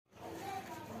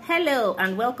Hello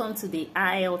and welcome to the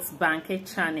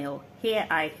IELTS-Banke channel. Here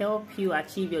I help you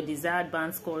achieve your desired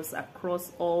band scores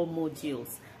across all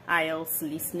modules: IELTS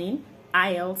listening,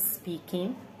 IELTS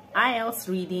speaking, IELTS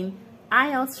reading,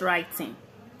 IELTS writing.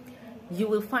 You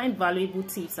will find valuable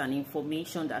tips and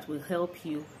information that will help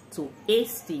you to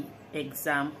ace the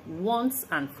exam once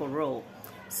and for all.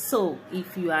 So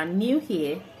if you are new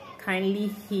here,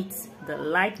 kindly hit the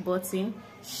like button,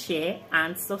 share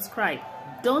and subscribe.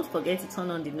 Don't forget to turn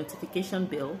on the notification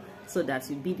bell so that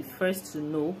you'll be the first to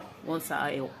know once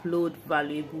I upload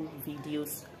valuable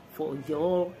videos for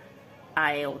your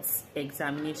IELTS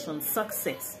examination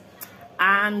success.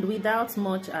 And without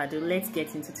much ado, let's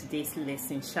get into today's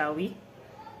lesson, shall we?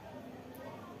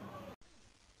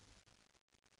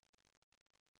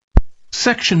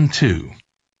 Section 2.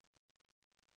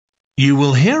 You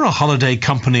will hear a holiday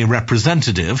company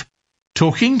representative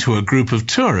talking to a group of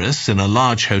tourists in a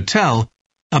large hotel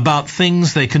about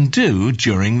things they can do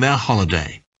during their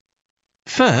holiday.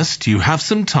 First, you have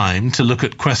some time to look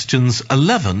at questions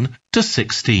 11 to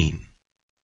 16.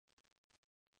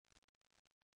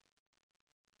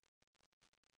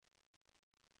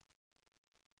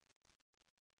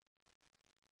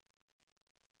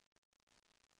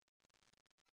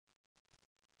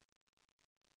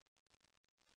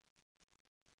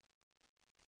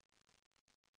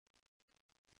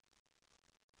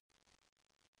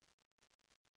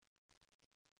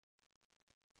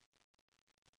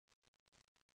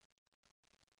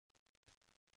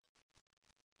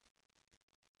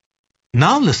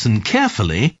 Now listen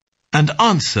carefully and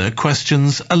answer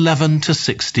questions 11 to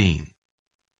 16.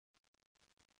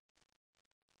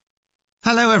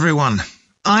 Hello everyone,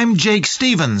 I'm Jake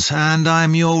Stevens and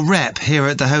I'm your rep here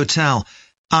at the hotel.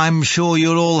 I'm sure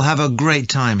you'll all have a great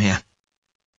time here.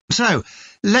 So,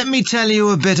 let me tell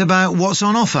you a bit about what's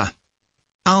on offer.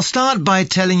 I'll start by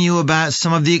telling you about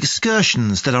some of the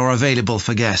excursions that are available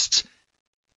for guests.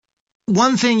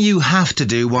 One thing you have to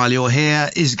do while you're here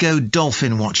is go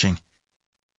dolphin watching.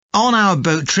 On our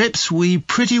boat trips, we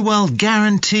pretty well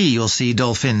guarantee you'll see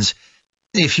dolphins.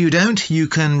 If you don't, you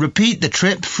can repeat the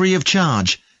trip free of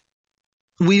charge.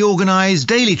 We organise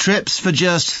daily trips for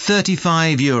just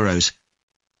 €35.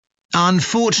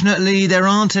 Unfortunately, there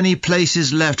aren't any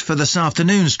places left for this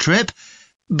afternoon's trip,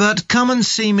 but come and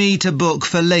see me to book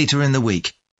for later in the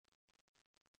week.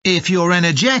 If you're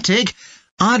energetic,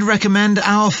 I'd recommend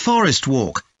our forest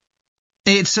walk.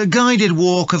 It's a guided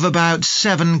walk of about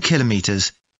 7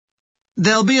 kilometres.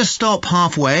 There'll be a stop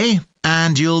halfway,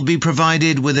 and you'll be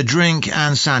provided with a drink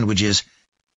and sandwiches.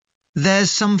 There's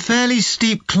some fairly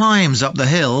steep climbs up the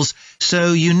hills,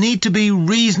 so you need to be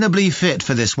reasonably fit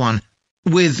for this one,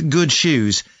 with good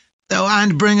shoes. Oh,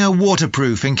 and bring a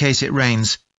waterproof in case it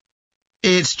rains.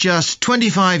 It's just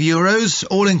 €25,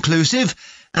 all-inclusive,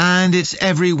 and it's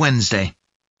every Wednesday.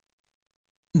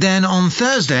 Then on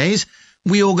Thursdays,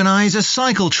 we organise a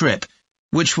cycle trip,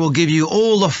 which will give you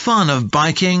all the fun of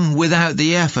biking without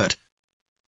the effort.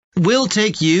 We'll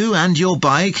take you and your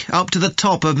bike up to the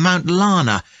top of Mount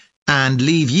Lana and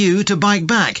leave you to bike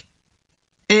back.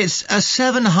 It's a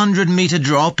 700-metre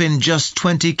drop in just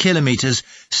 20 kilometres,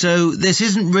 so this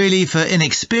isn't really for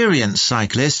inexperienced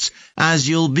cyclists, as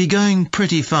you'll be going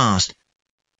pretty fast.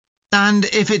 And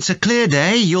if it's a clear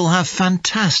day, you'll have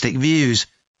fantastic views.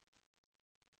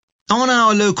 On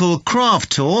our local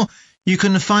craft tour, you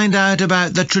can find out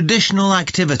about the traditional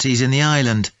activities in the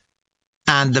island.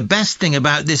 And the best thing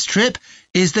about this trip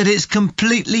is that it's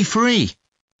completely free.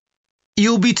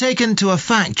 You'll be taken to a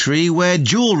factory where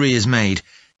jewellery is made,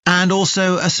 and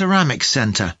also a ceramics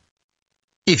centre.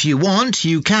 If you want,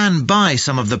 you can buy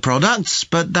some of the products,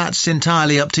 but that's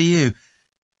entirely up to you.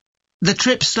 The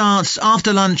trip starts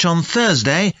after lunch on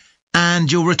Thursday,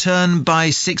 and you'll return by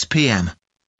 6 p.m.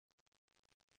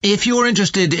 If you're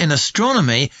interested in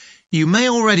astronomy, you may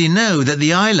already know that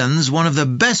the island's one of the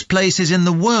best places in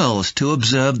the world to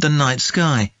observe the night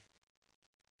sky.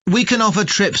 We can offer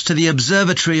trips to the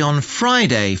observatory on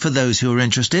Friday for those who are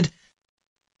interested.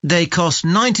 They cost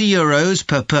 €90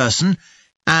 per person,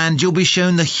 and you'll be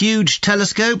shown the huge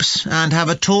telescopes and have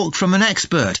a talk from an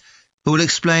expert who will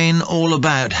explain all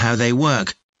about how they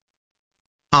work.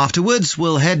 Afterwards,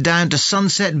 we'll head down to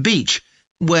Sunset Beach,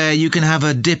 where you can have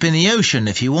a dip in the ocean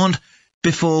if you want,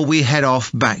 before we head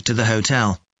off back to the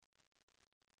hotel.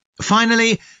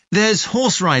 Finally, there's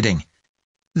horse riding.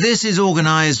 This is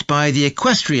organised by the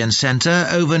Equestrian Centre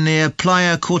over near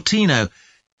Playa Cortino,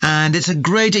 and it's a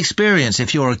great experience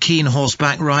if you're a keen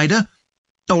horseback rider,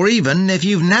 or even if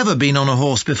you've never been on a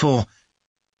horse before.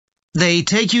 They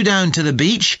take you down to the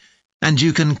beach, and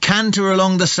you can canter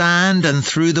along the sand and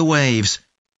through the waves.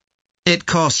 It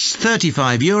costs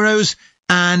 €35,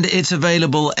 and it's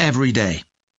available every day.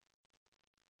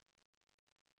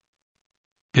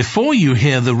 Before you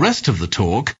hear the rest of the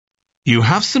talk, you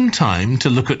have some time to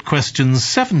look at questions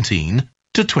 17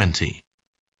 to 20.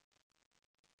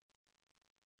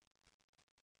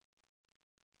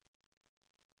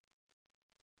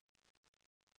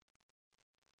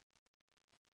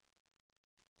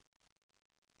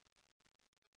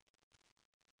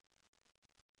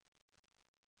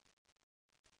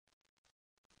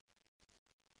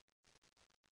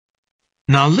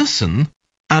 Now listen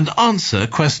and answer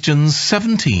questions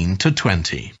 17 to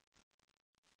 20.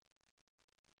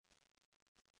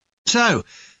 So,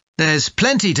 there's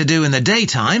plenty to do in the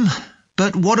daytime,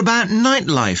 but what about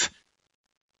nightlife?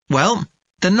 Well,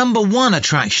 the number one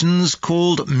attraction's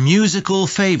called musical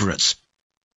favourites.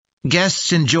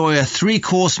 Guests enjoy a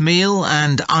 3-course meal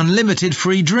and unlimited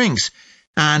free drinks,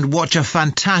 and watch a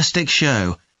fantastic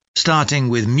show, starting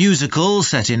with musicals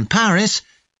set in Paris,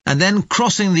 and then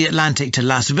crossing the Atlantic to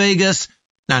Las Vegas,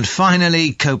 and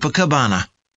finally Copacabana.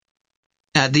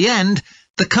 At the end,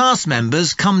 the cast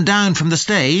members come down from the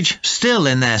stage, still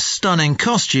in their stunning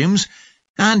costumes,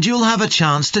 and you'll have a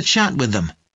chance to chat with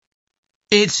them.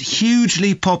 It's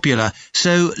hugely popular,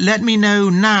 so let me know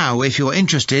now if you're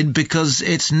interested, because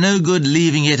it's no good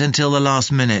leaving it until the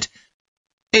last minute.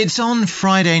 It's on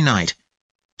Friday night.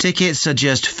 Tickets are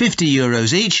just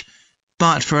 €50 each,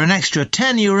 but for an extra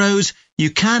 €10, you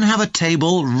can have a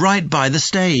table right by the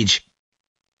stage.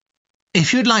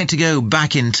 If you'd like to go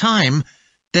back in time,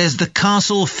 there's the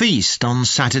Castle Feast on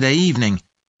Saturday evening.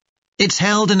 It's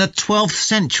held in a 12th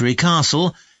century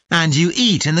castle, and you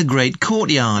eat in the great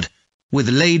courtyard, with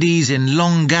ladies in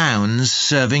long gowns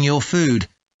serving your food.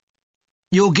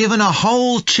 You're given a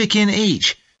whole chicken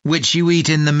each, which you eat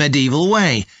in the medieval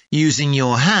way, using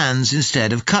your hands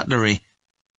instead of cutlery.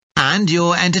 And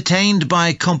you're entertained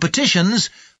by competitions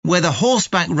where the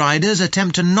horseback riders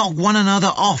attempt to knock one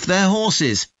another off their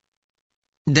horses.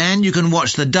 Then you can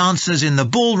watch the dancers in the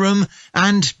ballroom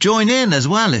and join in as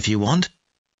well if you want.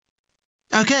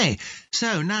 Okay,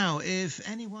 so now if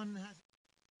anyone has...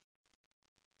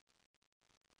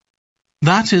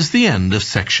 That is the end of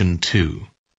section 2.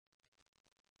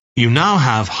 You now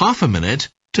have half a minute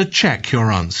to check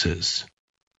your answers.